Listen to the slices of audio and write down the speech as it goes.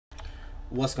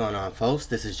What's going on, folks?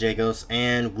 This is Jagos,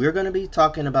 and we're going to be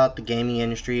talking about the gaming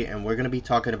industry, and we're going to be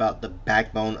talking about the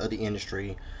backbone of the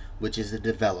industry, which is the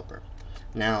developer.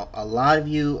 Now, a lot of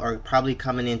you are probably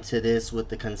coming into this with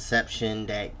the conception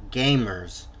that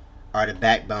gamers are the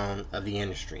backbone of the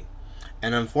industry.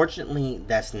 And unfortunately,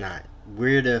 that's not.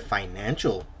 We're the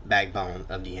financial backbone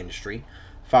of the industry,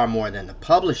 far more than the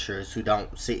publishers who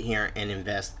don't sit here and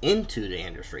invest into the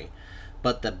industry.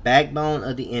 But the backbone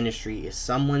of the industry is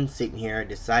someone sitting here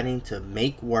deciding to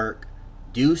make work,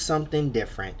 do something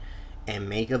different, and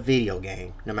make a video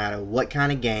game, no matter what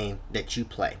kind of game that you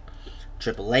play.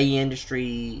 AAA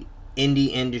industry,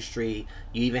 indie industry,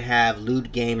 you even have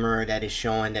Loot Gamer that is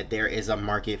showing that there is a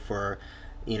market for,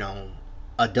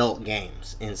 adult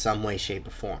games in some way, shape,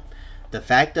 or form. The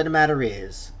fact of the matter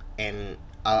is, and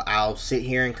I'll sit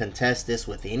here and contest this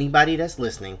with anybody that's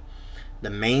listening, the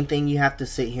main thing you have to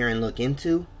sit here and look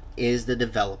into is the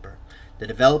developer. The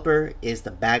developer is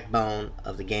the backbone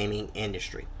of the gaming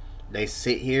industry. They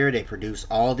sit here, they produce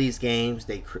all these games,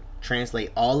 they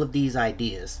translate all of these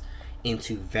ideas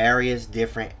into various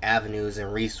different avenues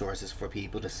and resources for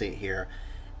people to sit here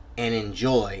and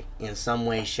enjoy in some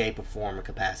way, shape, or form or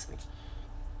capacity.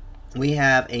 We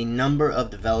have a number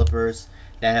of developers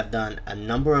that have done a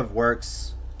number of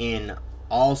works in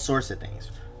all sorts of things.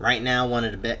 Right now, one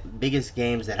of the biggest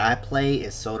games that I play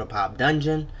is Soda Pop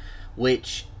Dungeon,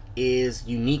 which is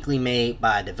uniquely made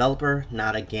by a developer,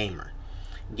 not a gamer.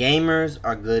 Gamers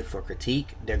are good for critique,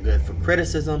 they're good for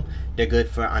criticism, they're good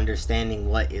for understanding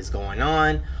what is going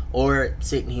on, or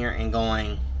sitting here and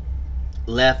going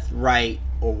left, right,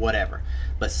 or whatever.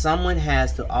 But someone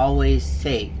has to always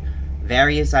take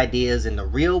various ideas in the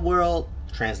real world,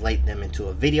 translate them into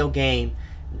a video game.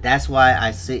 That's why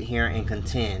I sit here and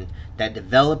contend that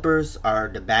developers are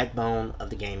the backbone of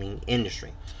the gaming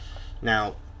industry.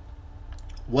 Now,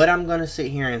 what I'm going to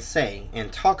sit here and say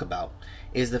and talk about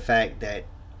is the fact that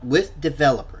with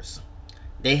developers,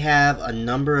 they have a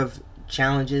number of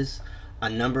challenges, a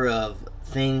number of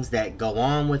things that go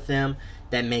on with them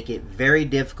that make it very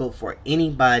difficult for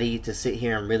anybody to sit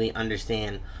here and really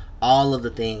understand all of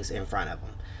the things in front of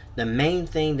them. The main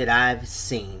thing that I've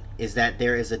seen is that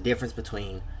there is a difference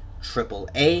between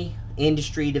AAA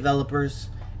industry developers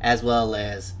as well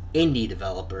as indie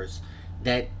developers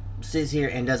that sits here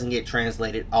and doesn't get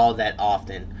translated all that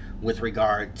often with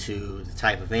regard to the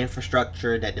type of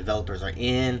infrastructure that developers are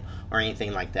in or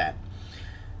anything like that.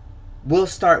 We'll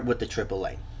start with the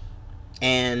AAA.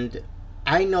 And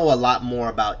I know a lot more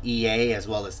about EA as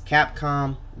well as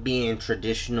Capcom being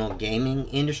traditional gaming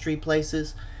industry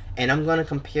places, and I'm going to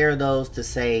compare those to,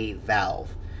 say,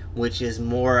 Valve, which is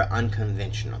more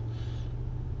unconventional.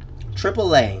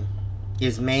 AAA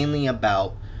is mainly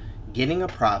about getting a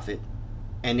profit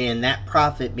and then that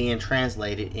profit being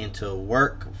translated into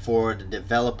work for the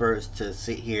developers to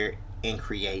sit here and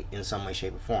create in some way,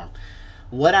 shape, or form.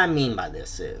 What I mean by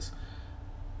this is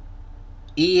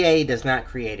EA does not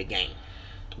create a game.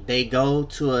 They go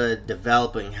to a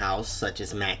developing house such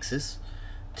as Maxis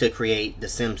to create the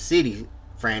SimCity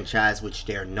franchise, which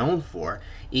they're known for,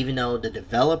 even though the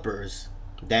developers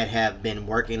that have been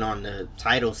working on the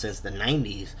title since the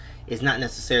 90s is not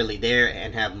necessarily there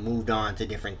and have moved on to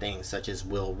different things, such as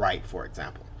Will Wright, for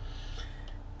example.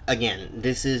 Again,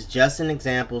 this is just an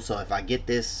example, so if I get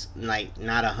this like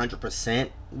not 100%,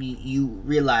 you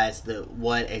realize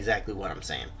what I'm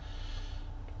saying.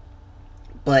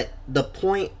 But the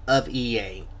point of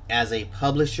EA as a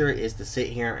publisher is to sit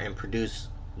here and produce,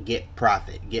 get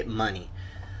profit, get money.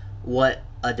 What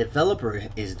a developer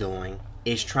is doing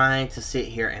is trying to sit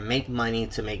here and make money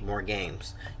to make more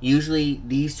games. Usually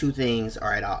these two things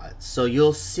are at odds. So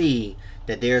you'll see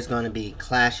that there's going to be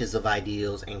clashes of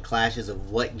ideals and clashes of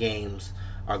what games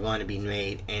are going to be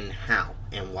made and how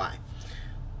and why.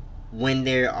 When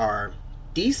there are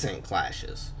decent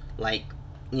clashes, like,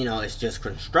 it's just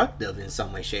constructive in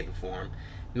some way, shape, or form,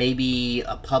 maybe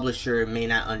a publisher may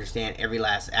not understand every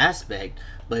last aspect,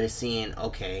 but is seeing,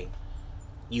 okay,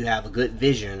 you have a good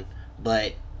vision,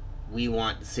 but we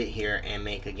want to sit here and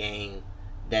make a game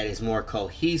that is more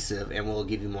cohesive and we'll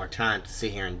give you more time to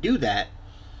sit here and do that.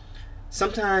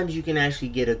 Sometimes you can actually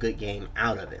get a good game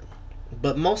out of it.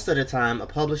 But most of the time, a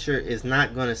publisher is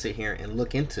not going to sit here and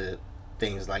look into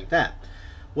things like that.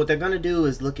 What they're going to do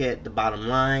is look at the bottom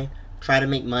line, try to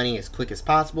make money as quick as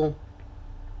possible,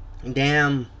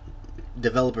 damn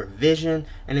developer vision,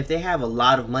 and if they have a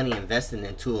lot of money invested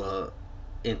into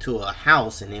a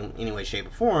house in any way, shape,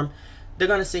 or form, they're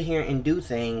going to sit here and do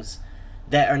things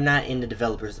that are not in the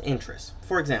developer's interest.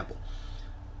 For example,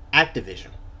 Activision.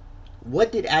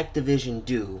 What did Activision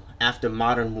do after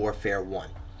Modern Warfare 1?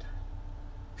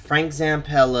 Frank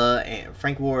Zampella and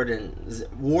Frank Ward and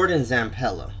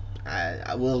Zampella.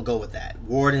 I will go with that.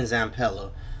 Ward and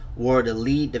Zampella were the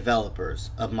lead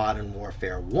developers of Modern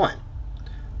Warfare 1.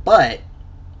 But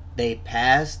they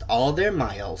passed all their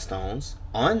milestones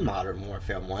on Modern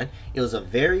Warfare 1. It was a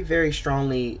very, very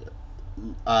strongly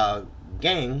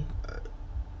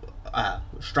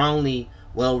strongly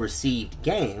well-received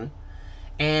game.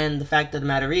 And the fact of the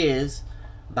matter is,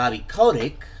 Bobby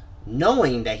Kotick,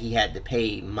 knowing that he had to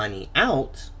pay money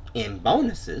out in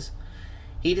bonuses,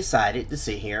 he decided to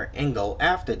sit here and go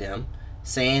after them,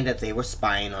 saying that they were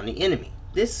spying on the enemy.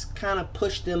 This kind of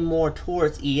pushed them more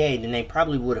towards EA than they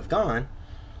probably would have gone.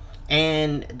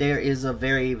 And there is a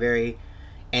very, very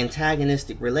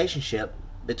antagonistic relationship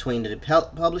between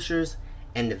the publishers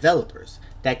and developers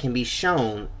that can be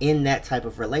shown in that type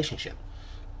of relationship.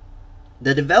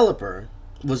 The developer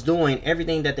was doing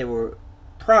everything that they were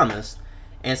promised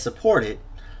and supported,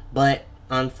 but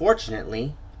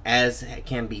unfortunately, as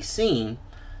can be seen,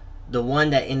 the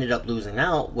one that ended up losing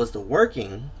out was the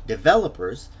working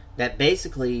developers that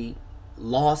basically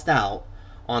lost out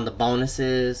on the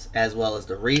bonuses as well as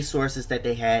the resources that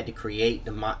they had to create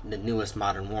the newest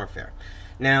Modern Warfare.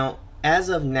 Now, as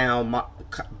of now,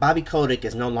 Bobby Kotick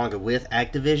is no longer with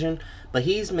Activision, but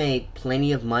he's made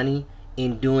plenty of money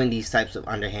in doing these types of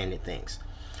underhanded things.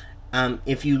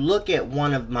 If you look at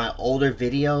one of my older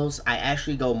videos, I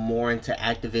actually go more into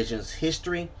Activision's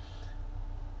history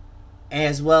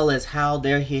as well as how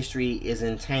their history is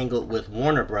entangled with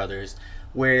Warner Brothers,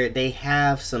 where they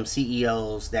have some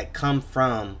CEOs that come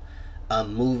from a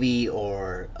movie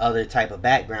or other type of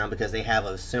background because they have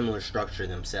a similar structure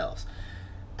themselves.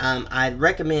 I'd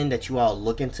recommend that you all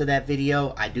look into that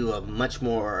video. I do a much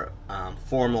more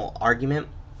formal argument,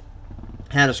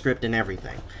 had a script and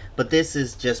everything, but this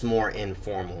is just more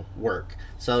informal work,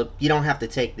 so you don't have to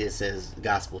take this as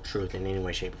gospel truth in any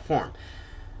way, shape, or form.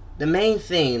 The main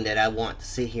thing that I want to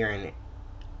sit here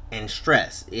and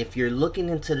stress, if you're looking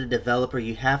into the developer,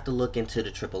 you have to look into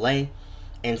the AAA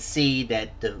and see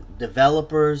that the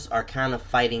developers are kind of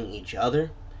fighting each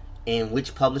other in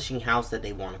which publishing house that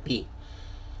they want to be.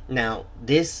 Now,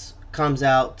 this comes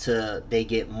out to they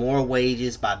get more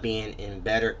wages by being in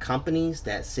better companies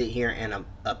that sit here and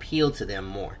appeal to them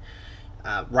more.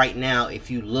 Right now,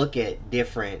 if you look at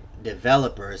different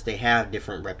developers, they have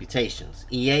different reputations.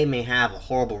 EA may have a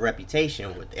horrible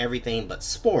reputation with everything but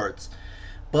sports,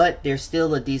 but they're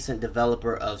still a decent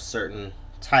developer of certain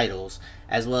titles,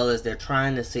 as well as they're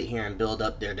trying to sit here and build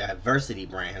up their diversity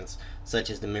brands, such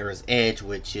as the Mirror's Edge,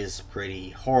 which is pretty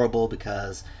horrible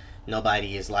because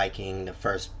nobody is liking the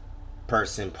first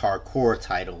person parkour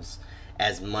titles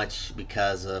as much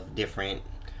because of different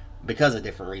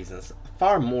reasons,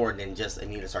 far more than just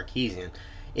Anita Sarkeesian.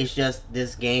 It's just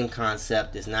this game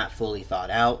concept is not fully thought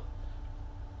out,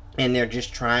 and they're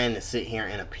just trying to sit here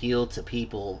and appeal to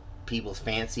people's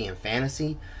fancy and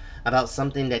fantasy about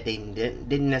something that they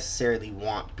didn't necessarily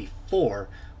want before,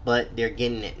 but they're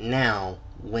getting it now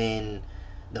when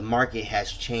the market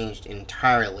has changed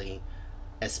entirely,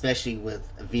 especially with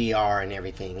VR and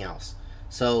everything else.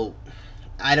 So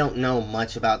I don't know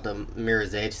much about the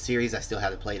Mirror's Edge series. I still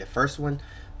have to play the first one,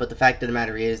 but the fact of the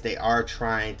matter is they are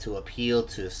trying to appeal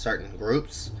to certain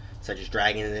groups such as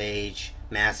Dragon Age,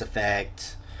 Mass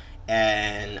Effect,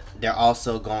 and they're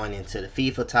also going into the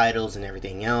FIFA titles and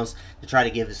everything else to try to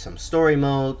give it some story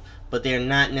mode, but they're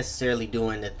not necessarily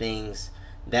doing the things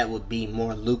that would be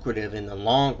more lucrative in the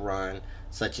long run,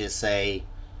 such as, say,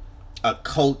 a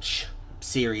coach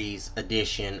series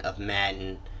edition of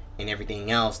Madden and everything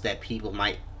else that people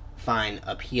might find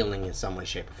appealing in some way,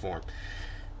 shape, or form.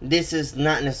 This is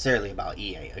not necessarily about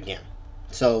EA again.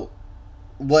 So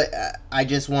what I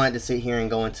just wanted to sit here and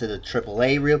go into the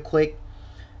AAA real quick.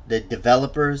 The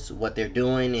developers, what they're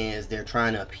doing is they're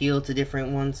trying to appeal to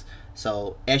different ones.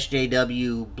 So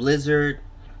SJW, Blizzard,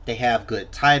 they have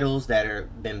good titles that are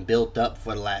been built up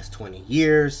for the last 20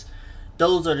 years.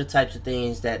 Those are the types of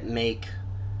things that make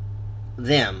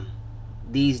them,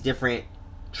 these different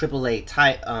AAA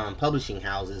type publishing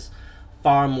houses,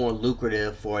 far more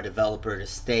lucrative for a developer to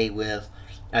stay with,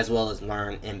 as well as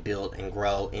learn and build and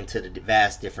grow into the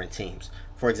vast different teams.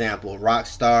 For example,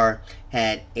 Rockstar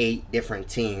had 8 different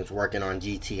teams working on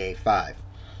GTA 5.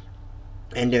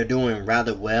 And they're doing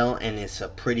rather well, and it's a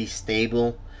pretty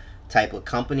stable type of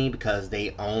company because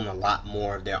they own a lot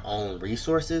more of their own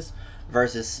resources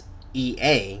versus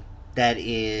EA that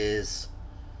is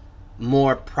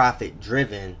more profit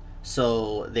driven.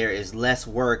 So there is less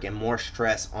work and more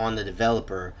stress on the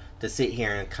developer to sit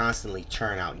here and constantly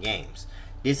churn out games.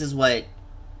 This is what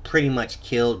pretty much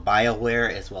killed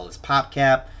BioWare as well as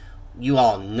PopCap You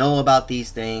all know about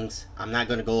these things. I'm not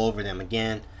going to go over them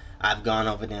again. I've gone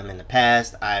over them in the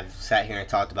past. I've sat here and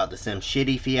talked about the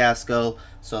SimCity fiasco,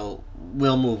 so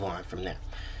we'll move on from there.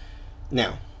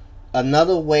 Now,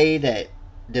 another way that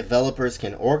developers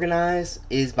can organize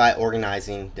is by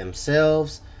organizing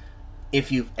themselves.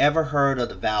 If you've ever heard of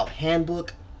the Valve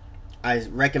Handbook, I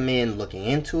recommend looking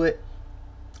into it.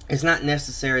 It's not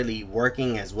necessarily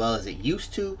working as well as it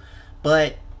used to,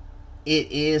 but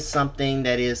it is something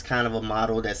that is kind of a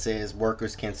model that says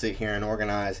workers can sit here and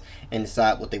organize and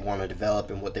decide what they want to develop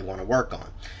and what they want to work on.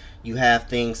 You have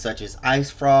things such as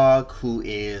IceFrog, who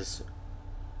is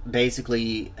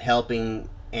basically helping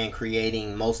and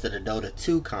creating most of the Dota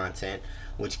 2 content,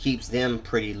 which keeps them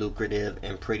pretty lucrative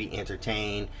and pretty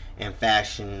entertained and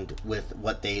fashioned with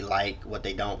what they like, what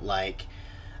they don't like.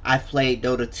 I've played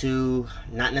Dota 2,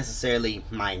 not necessarily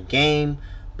my game,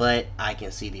 but I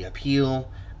can see the appeal.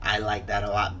 I like that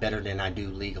a lot better than I do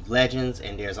League of Legends,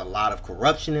 and there's a lot of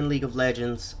corruption in League of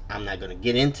Legends. I'm not going to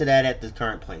get into that at the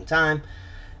current point in time,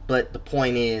 but the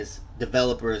point is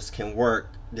developers can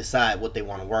decide what they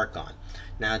want to work on.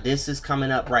 Now, this is coming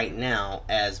up right now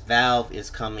as Valve is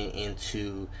coming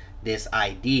into this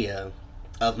idea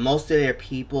of most of their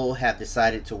people have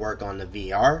decided to work on the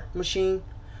VR machine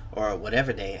or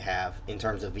whatever they have in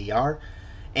terms of VR,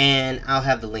 and I'll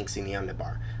have the links in the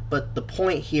underbar. But the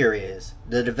point here is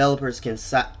the developers can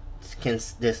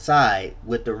decide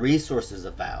with the resources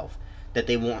of Valve that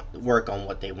they want to work on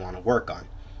what they want to work on.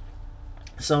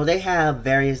 So they have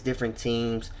various different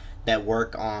teams that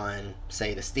work on,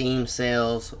 say, the Steam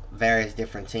sales, various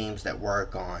different teams that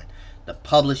work on the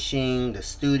publishing, the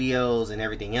studios, and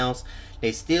everything else.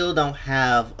 They still don't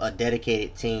have a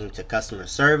dedicated team to customer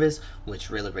service, which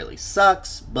really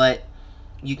sucks, but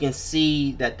you can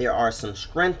see that there are some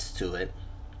strengths to it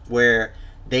where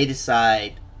they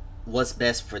decide what's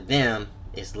best for them.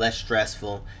 Is less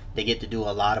stressful. They get to do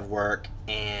a lot of work,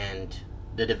 and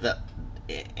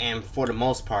for the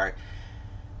most part,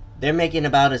 they're making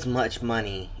about as much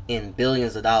money in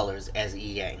billions of dollars as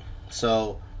EA.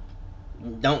 So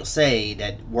don't say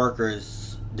that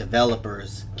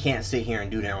developers can't sit here and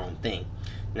do their own thing.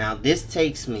 Now, this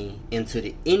takes me into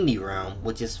the indie realm,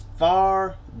 which is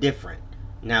far different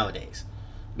nowadays,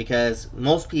 because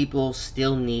most people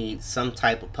still need some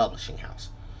type of publishing house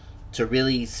to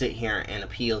really sit here and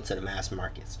appeal to the mass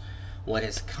markets. What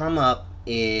has come up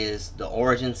is the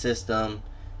Origin system,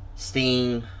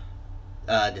 Steam,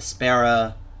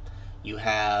 Despera, you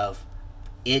have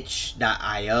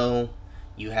itch.io,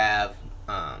 you have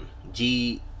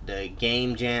the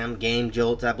Game Jam, Game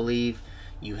Jolt, I believe.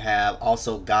 You have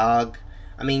also GOG.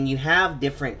 I mean, you have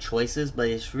different choices, but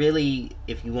it's really,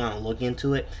 if you want to look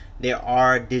into it, there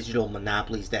are digital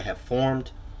monopolies that have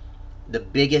formed. The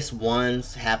biggest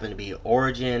ones happen to be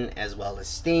Origin as well as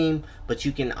Steam, but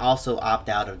you can also opt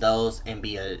out of those and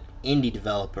be an indie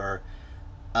developer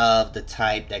of the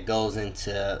type that goes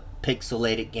into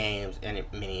pixelated games and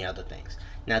many other things.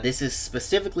 Now, this is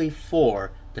specifically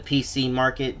for the PC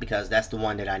market because that's the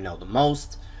one that I know the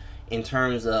most. In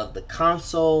terms of the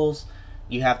consoles,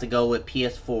 you have to go with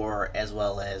PS4 as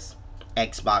well as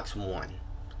Xbox One.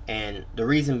 And the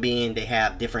reason being, they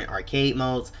have different arcade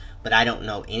modes, but I don't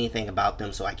know anything about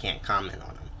them, so I can't comment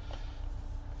on them.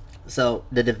 So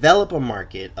the developer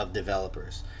market of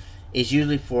developers is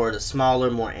usually for the smaller,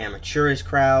 more amateurish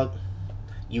crowd.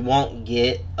 You won't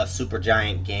get a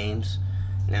Supergiant Games.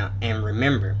 Now, and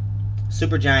remember,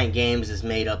 Supergiant Games is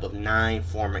made up of 9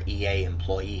 former EA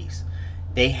employees.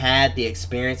 They had the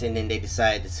experience, and then they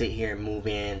decided to sit here and move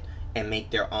in and make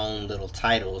their own little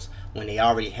titles when they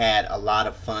already had a lot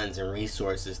of funds and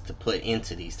resources to put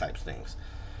into these types of things.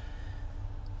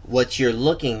 What you're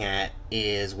looking at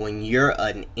is when you're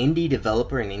an indie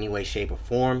developer in any way, shape, or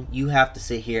form, you have to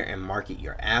sit here and market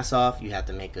your ass off. You have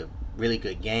to make a really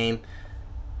good game.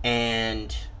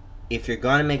 And if you're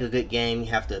going to make a good game,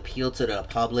 you have to appeal to the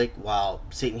public while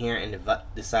sitting here and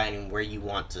deciding where you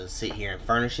want to sit here and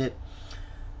furnish it.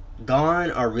 Gone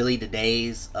are really the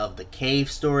days of the Cave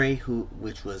Story,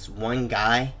 which was one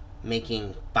guy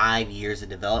making 5 years of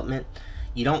development.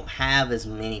 You don't have as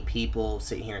many people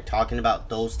sitting here and talking about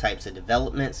those types of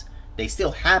developments. They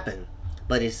still happen,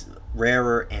 but it's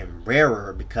rarer and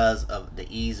rarer because of the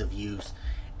ease of use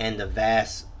and the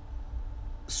vast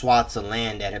swaths of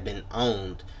land that have been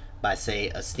owned by, say,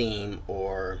 a Steam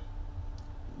or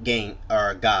Game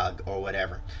or a GOG or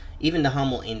whatever. Even the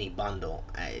humble indie bundle,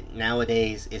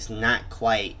 nowadays it's not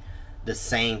quite the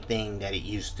same thing that it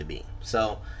used to be.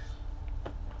 So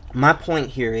my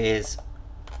point here is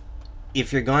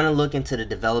if you're going to look into the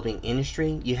developing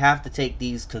industry, you have to take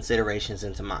these considerations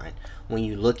into mind. When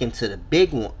you look into the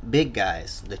big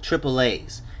guys, the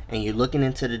AAAs, and you're looking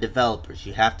into the developers,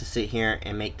 you have to sit here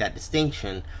and make that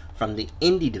distinction from the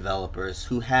indie developers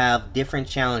who have different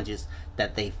challenges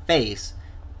that they face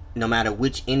no matter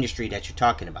which industry that you're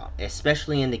talking about.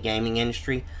 Especially in the gaming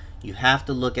industry, you have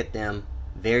to look at them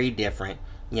very different.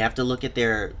 You have to look at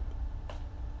their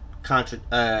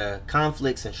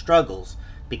conflicts and struggles,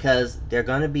 because they're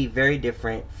going to be very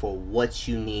different for what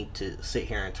you need to sit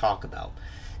here and talk about.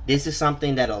 This is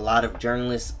something that a lot of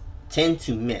journalists tend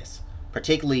to miss,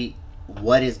 particularly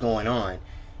what is going on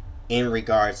in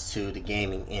regards to the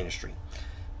gaming industry.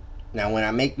 Now, when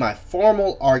I make my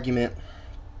formal argument,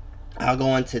 I'll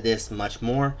go into this much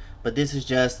more, but this is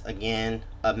just, again,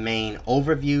 a main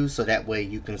overview, so that way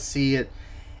you can see it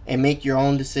and make your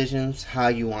own decisions how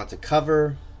you want to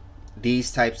cover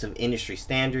these types of industry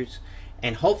standards.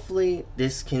 And hopefully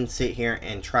this can sit here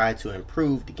and try to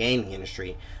improve the gaming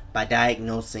industry by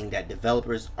diagnosing that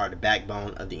developers are the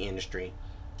backbone of the industry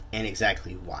and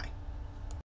exactly why.